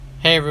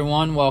Hey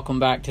everyone, welcome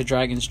back to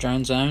Dragon's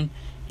Drone Zone.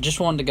 I just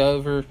wanted to go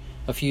over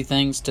a few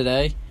things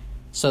today.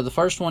 So the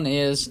first one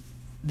is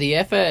the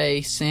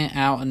FAA sent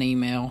out an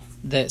email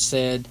that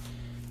said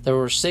there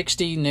were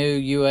 60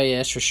 new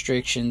UAS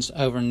restrictions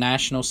over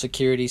national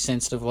security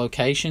sensitive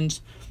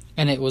locations,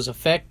 and it was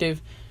effective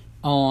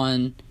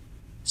on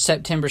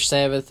September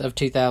 7th of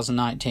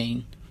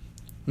 2019.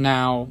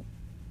 Now,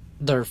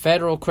 they're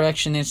federal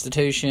correction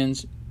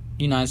institutions,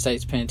 United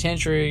States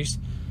penitentiaries,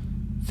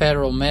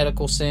 Federal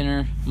Medical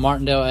Center,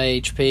 Martindale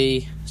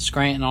AHP,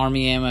 Scranton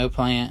Army Ammo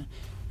Plant,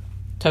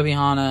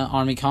 Tobyhanna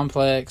Army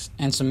Complex,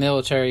 and some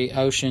military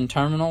ocean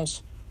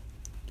terminals.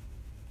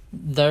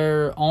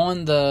 They're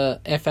on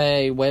the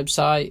FAA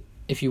website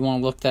if you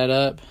want to look that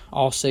up,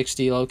 all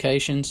 60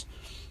 locations.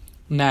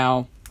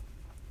 Now,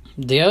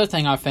 the other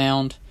thing I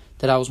found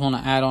that I was want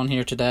to add on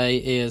here today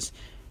is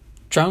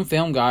Drone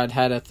Film Guide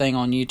had a thing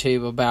on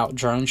YouTube about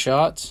drone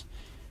shots.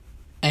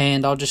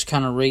 And I'll just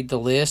kind of read the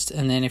list,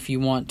 and then if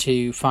you want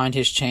to find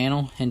his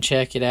channel and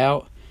check it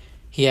out,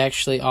 he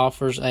actually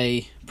offers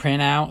a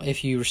printout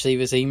if you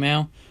receive his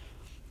email.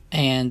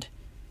 And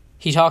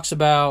he talks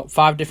about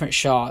 5 different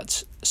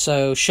shots.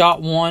 So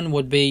shot 1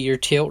 would be your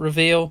tilt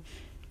reveal,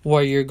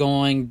 where you're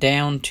going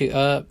down to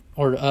up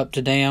or up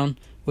to down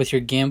with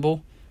your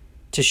gimbal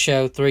to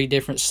show 3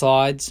 different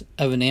slides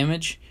of an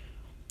image.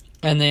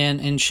 And then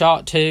in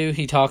shot 2,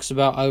 he talks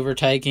about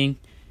overtaking.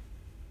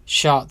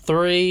 Shot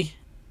 3,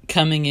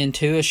 coming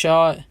into a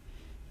shot,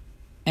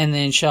 and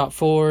then shot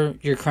 4,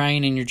 your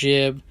crane and your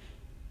jib,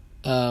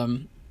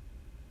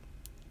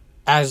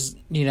 as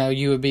you know,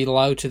 you would be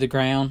low to the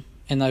ground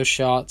in those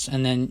shots,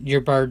 and then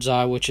your bird's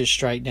eye, which is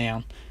straight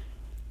down.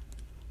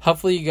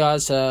 Hopefully you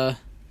guys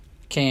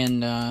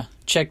can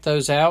check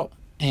those out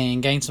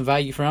and gain some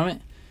value from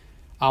it.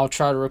 I'll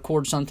try to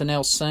record something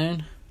else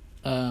soon.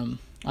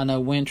 I know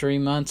wintry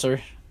months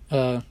are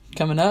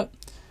coming up.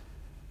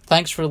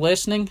 Thanks for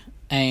listening,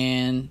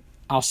 and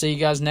I'll see you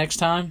guys next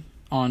time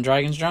on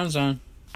Dragon's Drone Zone.